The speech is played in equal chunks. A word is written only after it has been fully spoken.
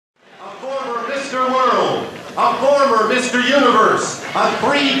a former Mr. Universe, a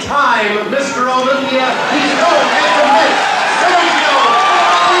three-time Mr. Olympia. He's known as the Myth, Sergio Oliva!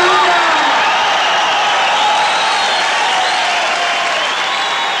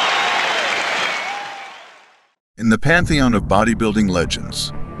 In the pantheon of bodybuilding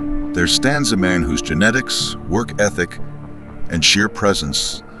legends, there stands a man whose genetics, work ethic, and sheer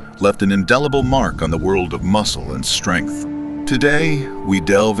presence left an indelible mark on the world of muscle and strength. Today, we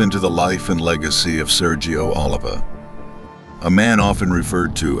delve into the life and legacy of Sergio Oliva, a man often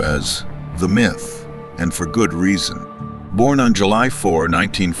referred to as the Myth, and for good reason. Born on July 4,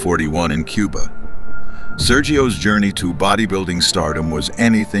 1941 in Cuba, Sergio's journey to bodybuilding stardom was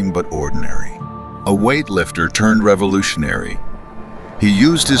anything but ordinary. A weightlifter turned revolutionary, he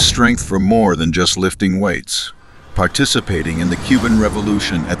used his strength for more than just lifting weights, participating in the Cuban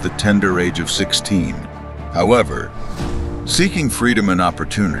Revolution at the tender age of 16. However, seeking freedom and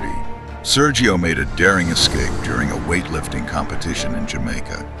opportunity, Sergio made a daring escape during a weightlifting competition in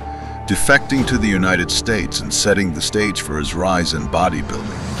Jamaica, defecting to the United States and setting the stage for his rise in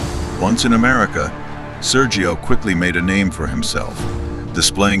bodybuilding. Once in America, Sergio quickly made a name for himself,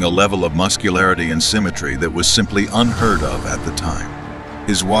 displaying a level of muscularity and symmetry that was simply unheard of at the time.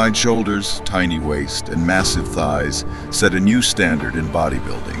 His wide shoulders, tiny waist, and massive thighs set a new standard in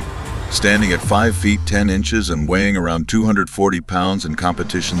bodybuilding. Standing at 5 feet 10 inches and weighing around 240 pounds in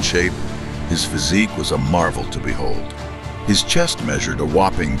competition shape, his physique was a marvel to behold. His chest measured a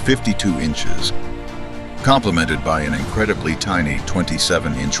whopping 52 inches, complemented by an incredibly tiny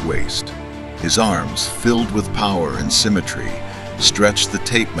 27-inch waist. His arms, filled with power and symmetry, stretched the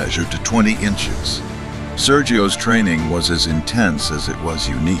tape measure to 20 inches. Sergio's training was as intense as it was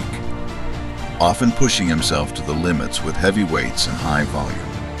unique, often pushing himself to the limits with heavy weights and high volume.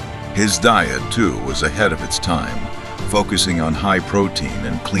 His diet, too, was ahead of its time, focusing on high protein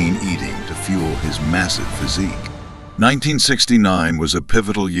and clean eating to fuel his massive physique. 1969 was a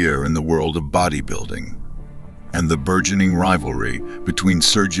pivotal year in the world of bodybuilding, and the burgeoning rivalry between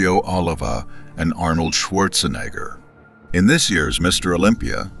Sergio Oliva and Arnold Schwarzenegger. In this year's Mr.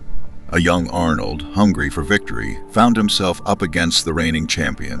 Olympia, a young Arnold, hungry for victory, found himself up against the reigning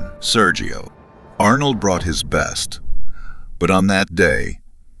champion, Sergio. Arnold brought his best, but on that day,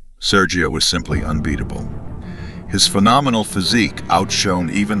 Sergio was simply unbeatable. His phenomenal physique outshone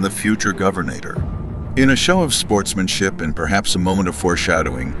even the future governor. In a show of sportsmanship and perhaps a moment of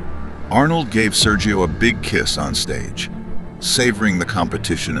foreshadowing, Arnold gave Sergio a big kiss on stage, savoring the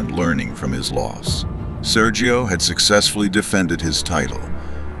competition and learning from his loss. Sergio had successfully defended his title,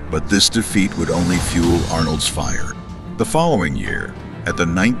 but this defeat would only fuel Arnold's fire. The following year, at the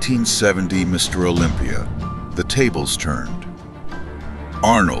 1970 Mr. Olympia, the tables turned.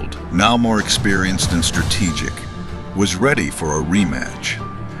 Arnold, now more experienced and strategic, was ready for a rematch,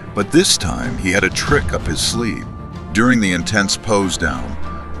 but this time he had a trick up his sleeve. During the intense pose down,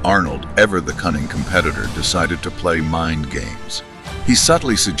 Arnold, ever the cunning competitor, decided to play mind games. He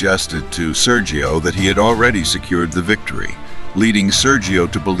subtly suggested to Sergio that he had already secured the victory, leading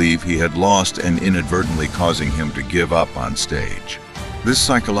Sergio to believe he had lost and inadvertently causing him to give up on stage. This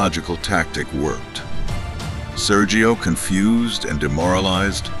psychological tactic worked. Sergio, confused and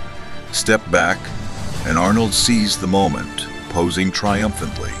demoralized, stepped back, and Arnold seized the moment, posing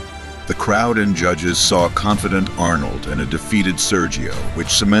triumphantly. The crowd and judges saw a confident Arnold and a defeated Sergio, which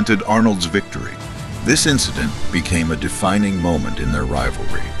cemented Arnold's victory. This incident became a defining moment in their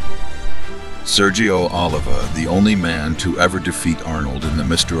rivalry. Sergio Oliva, the only man to ever defeat Arnold in the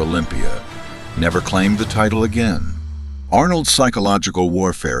Mr. Olympia, never claimed the title again. Arnold's psychological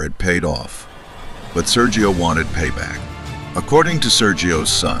warfare had paid off, but Sergio wanted payback. According to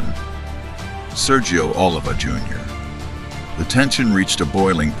Sergio's son, Sergio Oliva Jr., the tension reached a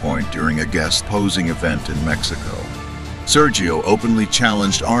boiling point during a guest posing event in Mexico. Sergio openly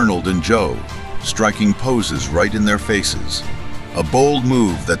challenged Arnold and Joe, striking poses right in their faces, a bold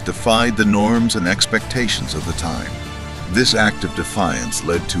move that defied the norms and expectations of the time. This act of defiance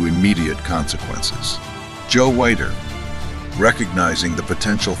led to immediate consequences. Joe Waiter, recognizing the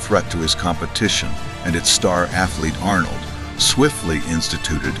potential threat to his competition and its star athlete Arnold, swiftly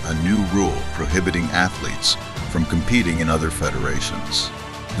instituted a new rule prohibiting athletes from competing in other federations.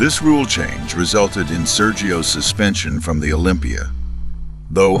 This rule change resulted in Sergio's suspension from the Olympia,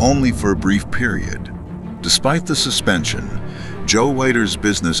 though only for a brief period. Despite the suspension, Joe Waiter's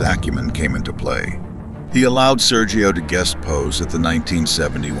business acumen came into play. He allowed Sergio to guest pose at the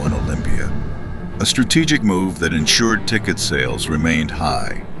 1971 Olympia, a strategic move that ensured ticket sales remained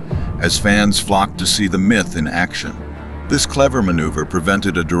high, as fans flocked to see the Myth in action. This clever maneuver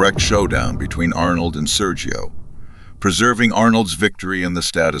prevented a direct showdown between Arnold and Sergio, preserving Arnold's victory and the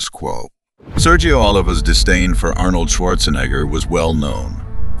status quo. Sergio Oliva's disdain for Arnold Schwarzenegger was well known,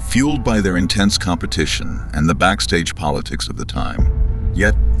 fueled by their intense competition and the backstage politics of the time.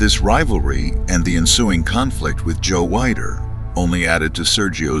 Yet, this rivalry and the ensuing conflict with Joe Weider only added to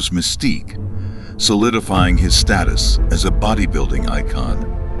Sergio's mystique, solidifying his status as a bodybuilding icon,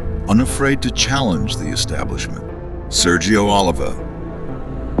 unafraid to challenge the establishment. Sergio Oliva,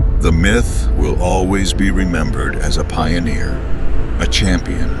 the myth, will always be remembered as a pioneer, a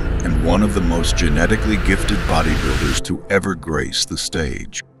champion, and one of the most genetically gifted bodybuilders to ever grace the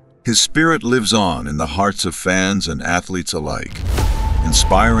stage. His spirit lives on in the hearts of fans and athletes alike,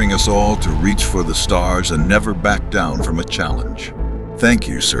 inspiring us all to reach for the stars and never back down from a challenge. Thank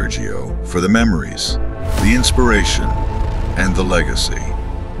you, Sergio, for the memories, the inspiration, and the legacy.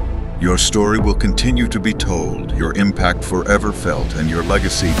 Your story will continue to be told, your impact forever felt, and your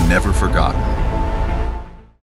legacy never forgotten.